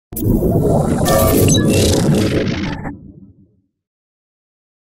Hey,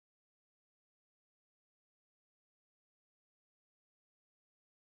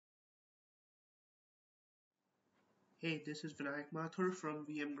 this is Vinayak Mathur from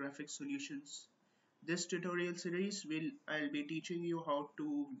vmgraphicssolutions. This tutorial series I'll be teaching you how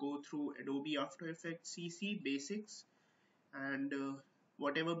to go through Adobe After Effects CC basics and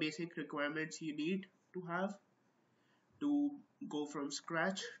whatever basic requirements you need to have to go from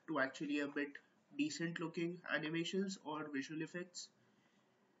scratch to actually a bit decent looking animations or visual effects.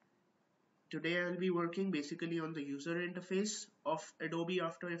 Today I'll be working basically on the user interface of Adobe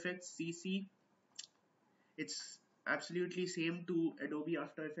After Effects CC. It's absolutely same to Adobe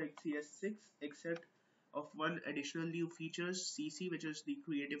After Effects CS6 except of one additional new features CC, which is the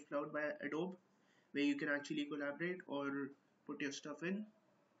Creative Cloud by Adobe, where you can actually collaborate or put your stuff in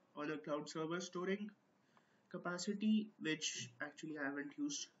on a cloud server storing capacity, which actually I haven't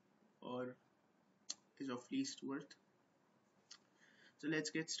used or is of least worth. So let's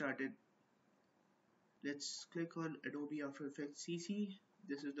get started. Let's click on Adobe After Effects CC.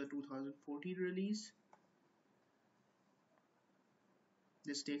 This is the 2014 release.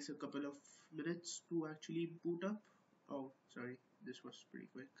 This takes a couple of minutes to actually boot up. Oh, sorry, this was pretty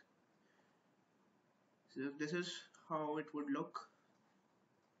quick. So this is how it would look.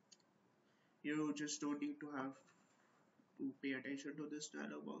 You just don't need to have to pay attention to this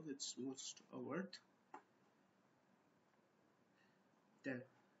dialog box. It's most a worth. There.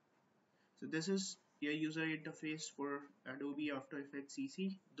 So this is your user interface for Adobe After Effects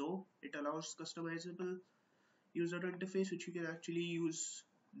CC, though it allows customizable user interface, which you can actually use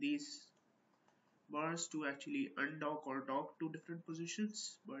these bars to actually undock or dock to different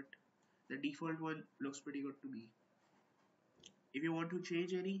positions, but the default one looks pretty good to me. If you want to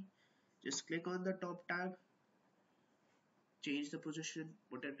change any, just click on the top tab, change the position,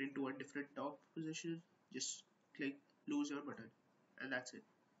 put it into a different top position, just click lose your button, and that's it.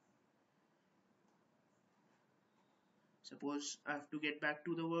 Suppose I have to get back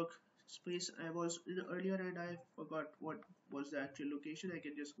to the workspace I was in earlier and I forgot what was the actual location. I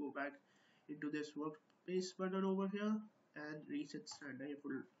can just go back into this workspace button over here and reset standard. It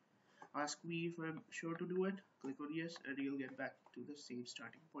will ask me if I'm sure to do it. Click on yes and you'll get back to the same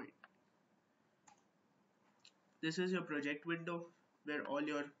starting point. This is your project window where all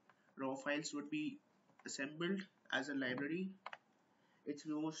your raw files would be assembled as a library. It's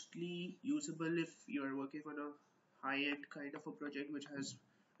mostly usable if you are working on a high-end kind of a project which has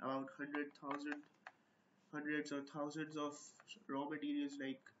about hundreds or thousands of raw materials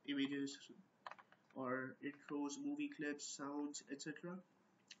like images or intros, movie clips, sounds, etc.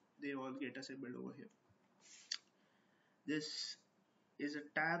 They all get assembled over here. This is a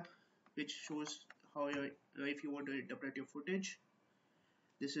tab which shows how if you want to interpret your footage.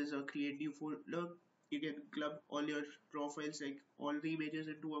 This is a create new folder. You can club all your raw files like all the images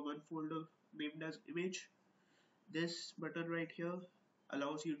into a one folder named as image. This button right here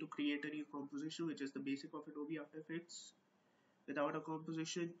allows you to create a new composition, which is the basic of Adobe After Effects. Without a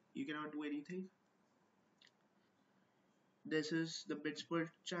composition, you cannot do anything. This is the bits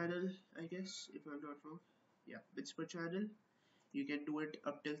per channel, I guess, if I'm not wrong. Yeah, bits per channel. You can do it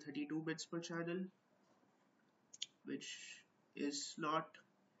up till 32 bits per channel, which is not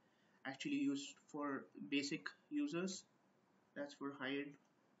actually used for basic users. That's for high-end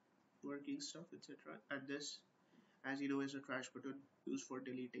working stuff, etc. And this, as you know, is a trash button used for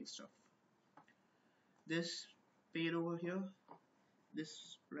deleting stuff. This pane over here,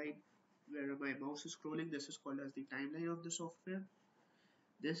 this right where my mouse is scrolling, this is called as the timeline of the software.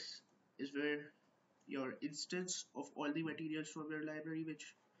 This is where your instance of all the materials from your library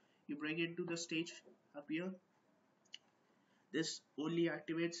which you bring into the stage appear. This only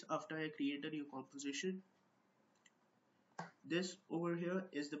activates after I create a new composition. This over here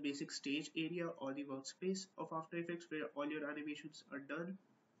is the basic stage area or the workspace of After Effects where all your animations are done.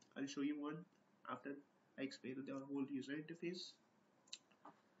 I'll show you one after I explain the whole user interface.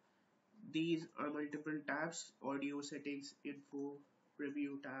 These are multiple tabs: audio, settings, info,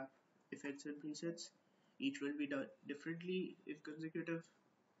 preview tab, effects and presets. Each will be done differently in consecutive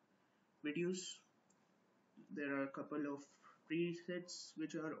videos. There are a couple of presets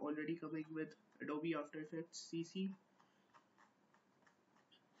which are already coming with Adobe After Effects CC.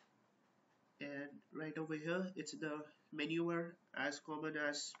 And right over here, it's the menu bar, as common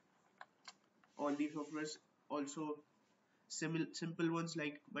as all these softwares. Also, simple ones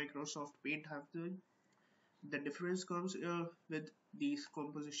like Microsoft Paint have them. The difference comes with these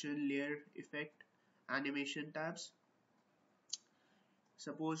composition, layer, effect, animation tabs.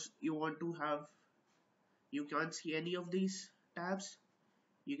 Suppose you want to have, you can't see any of these tabs,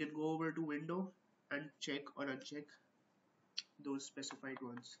 You can go over to window and check or uncheck those specified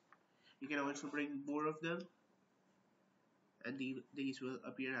ones. You can also bring more of them, and these will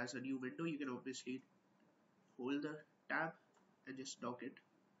appear as a new window. You can obviously hold the tab and just dock it.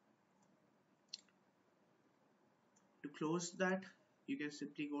 To close that, you can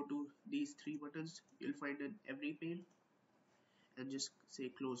simply go to these three buttons you'll find in every pane and just say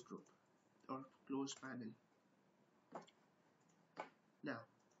close group or close panel. Now,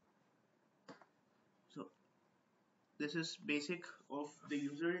 so this is basic of the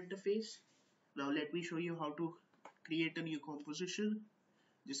user interface. Now let me show you how to create a new composition.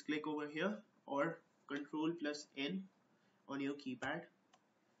 Just click over here or Control plus N on your keypad.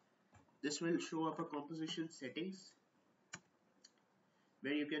 This will show up a composition settings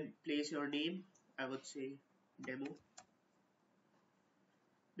where you can place your name. I would say demo.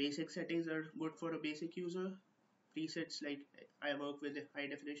 Basic settings are good for a basic user. Presets like I work with a high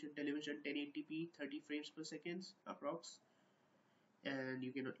definition television 1080p 30 frames per second approx, and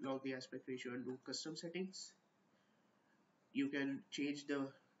you can log the aspect ratio and do custom settings. You can change the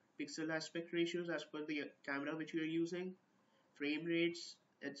pixel aspect ratios as per the camera which you are using, frame rates,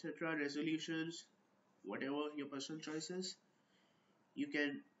 etc., resolutions, whatever your personal choices. You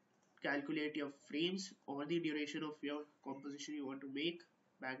can calculate your frames or the duration of your composition you want to make,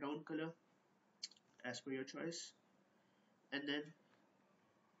 background color as per your choice, and then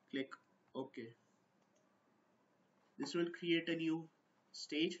click OK. This will create a new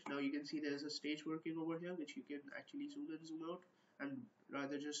stage. Now you can see there's a stage working over here which you can actually zoom in, zoom out. I'm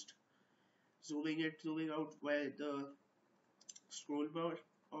rather just zooming out via the scroll bar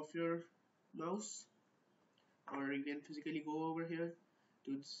of your mouse, or you can physically go over here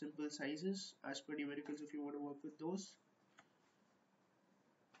to simple sizes as per numericals if you want to work with those.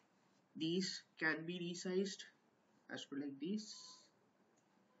 These can be resized as per like these.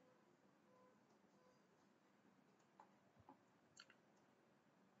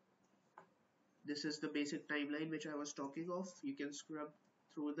 This is the basic timeline which I was talking of. You can scrub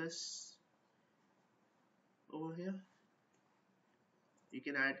through this over here. You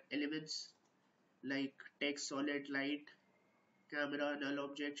can add elements like text, solid, light, camera, null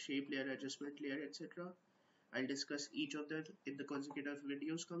object, shape layer, adjustment layer, etc. I'll discuss each of them in the consecutive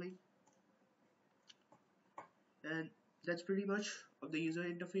videos coming. And that's pretty much of the user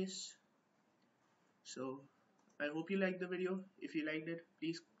interface. So I hope you liked the video. If you liked it,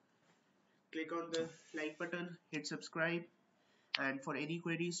 please click on the like button, hit subscribe, and for any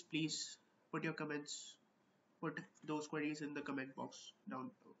queries, please put your comments, put those queries in the comment box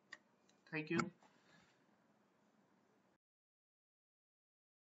down below. Thank you.